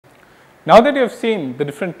Now that you have seen the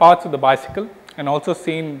different parts of the bicycle and also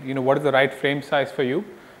seen what is the right frame size for you,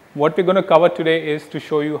 what we're going to cover today is to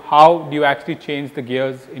show you how do you actually change the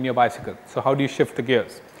gears in your bicycle. So how do you shift the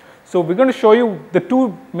gears? So we're going to show you the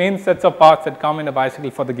two main sets of parts that come in a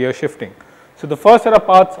bicycle for the gear shifting. So the first set of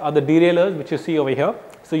parts are the derailleurs, which you see over here.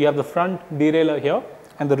 So you have the front derailleur here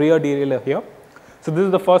and the rear derailleur here. So this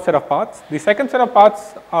is the first set of parts. The second set of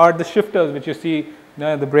parts are the shifters, which you see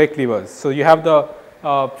the brake levers. So you have the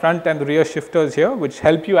front and the rear shifters here, which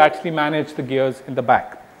help you actually manage the gears in the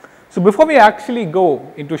back. So before we actually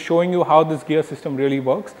go into showing you how this gear system really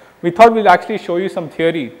works, we thought we'll actually show you some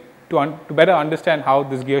theory to better understand how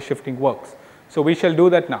this gear shifting works. So we shall do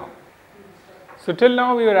that now. So till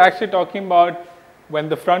now we were actually talking about when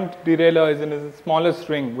the front derailleur is in its smallest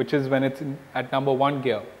ring, which is when it's at number 1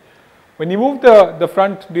 gear. When you move the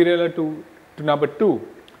front derailleur to number 2,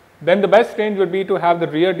 then the best range would be to have the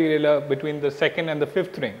rear derailleur between the 2nd and the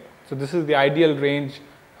 5th ring. So this is the ideal range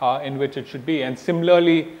in which it should be. And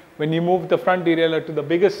similarly, when you move the front derailleur to the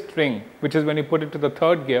biggest ring, which is when you put it to the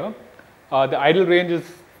 3rd gear, the ideal range is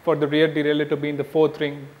for the rear derailleur to be in the 4th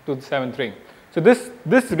ring to the 7th ring. So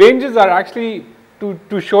this ranges are actually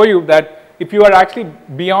to show you that if you are actually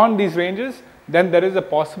beyond these ranges, then there is a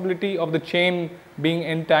possibility of the chain being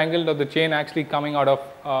entangled or the chain actually coming out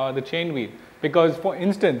of the chain wheel. Because for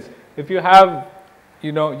instance, if you have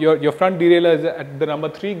your front derailleur is at the number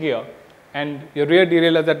 3 gear and your rear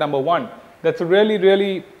derailleur is at number 1, that's a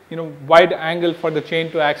really wide angle for the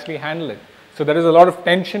chain to actually handle it. So there is a lot of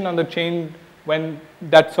tension on the chain when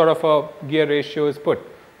that sort of a gear ratio is put.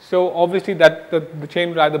 So obviously that the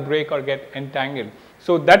chain will either break or get entangled.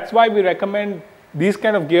 So that's why we recommend these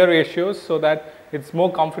kind of gear ratios so that it's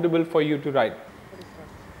more comfortable for you to ride.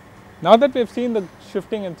 Now that we've seen the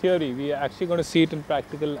shifting in theory, we are actually going to see it in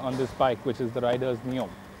practical on this bike, which is the Ryders Neo.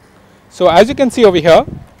 So as you can see over here,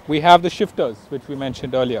 we have the shifters, which we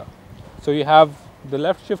mentioned earlier. So you have the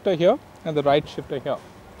left shifter here and the right shifter here.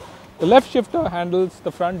 The left shifter handles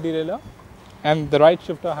the front derailleur and the right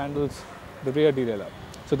shifter handles the rear derailleur.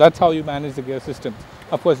 So that's how you manage the gear systems.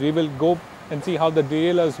 Of course, we will go and see how the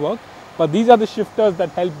derailleurs work, but these are the shifters that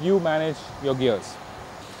help you manage your gears.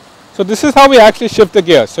 So this is how we actually shift the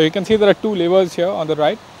gears. So you can see there are 2 levers here on the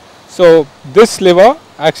right. So this lever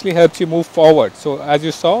actually helps you move forward. So as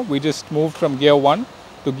you saw, we just moved from gear 1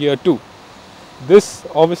 to gear 2. This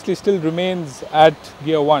obviously still remains at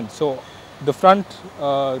gear 1. So the front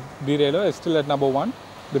derailleur is still at number 1.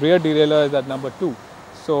 The rear derailleur is at number 2.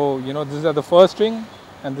 So this is at the first ring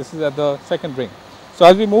and this is at the 2nd ring. So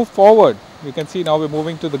as we move forward, you can see now we're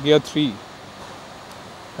moving to the gear 3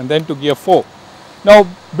 and then to gear 4. Now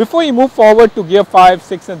before you move forward to gear 5,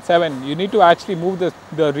 6 and 7, you need to actually move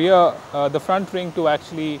the front ring to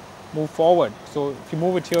actually move forward. So if you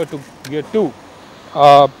move it here to gear 2,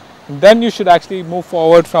 then you should actually move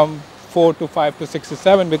forward from 4 to 5 to 6 to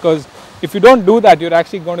 7, because if you don't do that, you're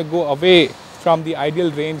actually going to go away from the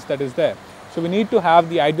ideal range that is there. So we need to have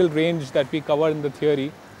the ideal range that we covered in the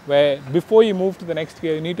theory, where before you move to the next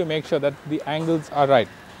gear, you need to make sure that the angles are right.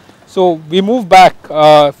 So we move back,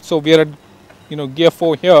 so we are at gear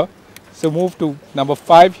 4 here, so move to number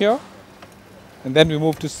 5 here, and then we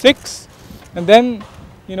move to 6, and then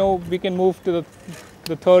we can move to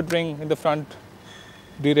the 3rd ring in the front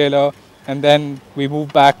derailleur, and then we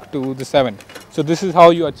move back to the 7. So this is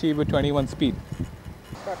how you achieve a 21 speed.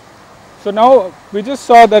 So now we just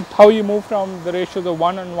saw that how you move from the ratios of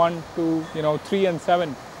 1 and 1 to 3 and 7,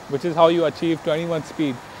 which is how you achieve 21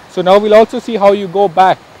 speed. So now we'll also see how you go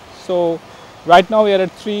back. So right now we are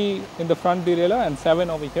at 3 in the front derailleur and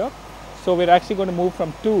 7 over here. So we're actually going to move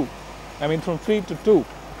from 3 to 2.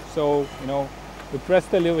 So we press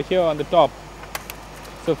the lever here on the top.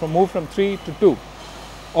 So move from 3 to 2.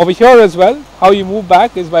 Over here as well, how you move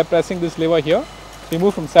back is by pressing this lever here. So you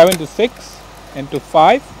move from 7 to 6 and to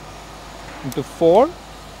 5 and to 4,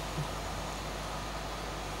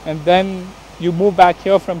 and then you move back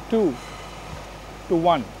here from 2 to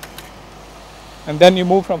 1, and then you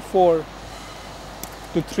move from 4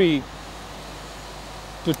 to 3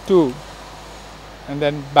 to 2, and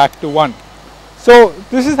then back to 1. So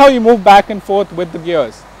this is how you move back and forth with the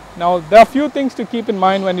gears. Now there are a few things to keep in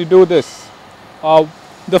mind when you do this.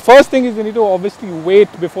 The first thing is you need to obviously wait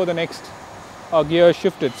before the next gear is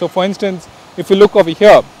shifted. So for instance, if you look over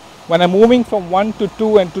here, when I'm moving from 1 to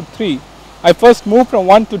 2 and to 3, I first move from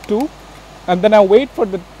 1 to 2 and then I wait for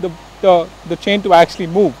the chain to actually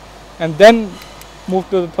move and then move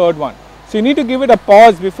to the 3rd one. So you need to give it a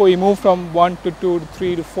pause before you move from 1 to 2 to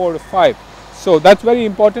 3 to 4 to 5. So that's very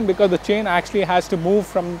important, because the chain actually has to move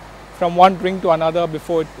from one ring to another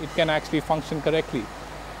before it can actually function correctly.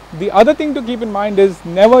 The other thing to keep in mind is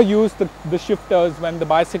never use the shifters when the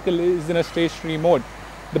bicycle is in a stationary mode.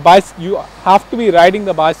 You have to be riding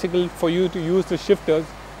the bicycle for you to use the shifters,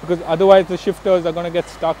 because otherwise the shifters are going to get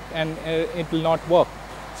stuck and it will not work.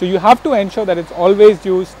 So you have to ensure that it's always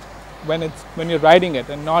used when you're riding it,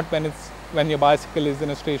 and not when your bicycle is in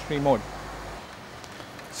a stationary mode.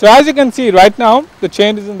 So as you can see right now, the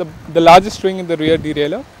chain is in the largest ring in the rear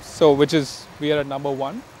derailleur, so we are at number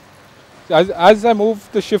 1. So as I move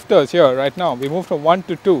the shifters here right now, we move from 1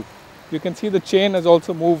 to 2. You can see the chain has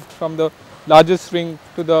also moved from the largest ring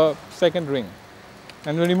to the second ring.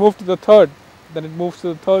 And when you move to the third, then it moves to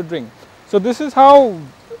the third ring. So this is how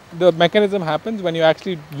the mechanism happens. When you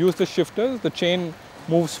actually use the shifters, the chain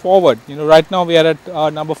moves forward. Right now we are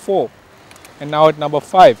at number 4 and now at number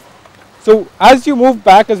 5. So as you move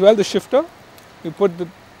back as well, the shifter,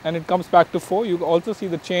 and it comes back to 4, you also see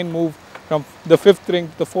the chain move from the 5th ring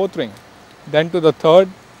to the 4th ring, then to the 3rd,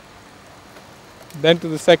 then to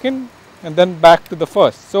the 2nd, and then back to the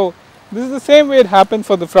 1st. So this is the same way it happens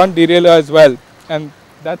for the front derailleur as well, and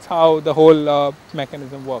that's how the whole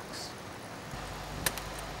mechanism works.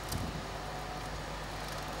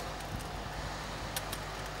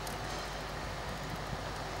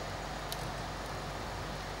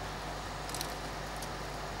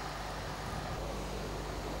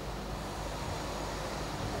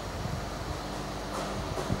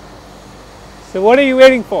 So what are you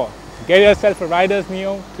waiting for? Get yourself a Ryders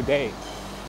Neo today.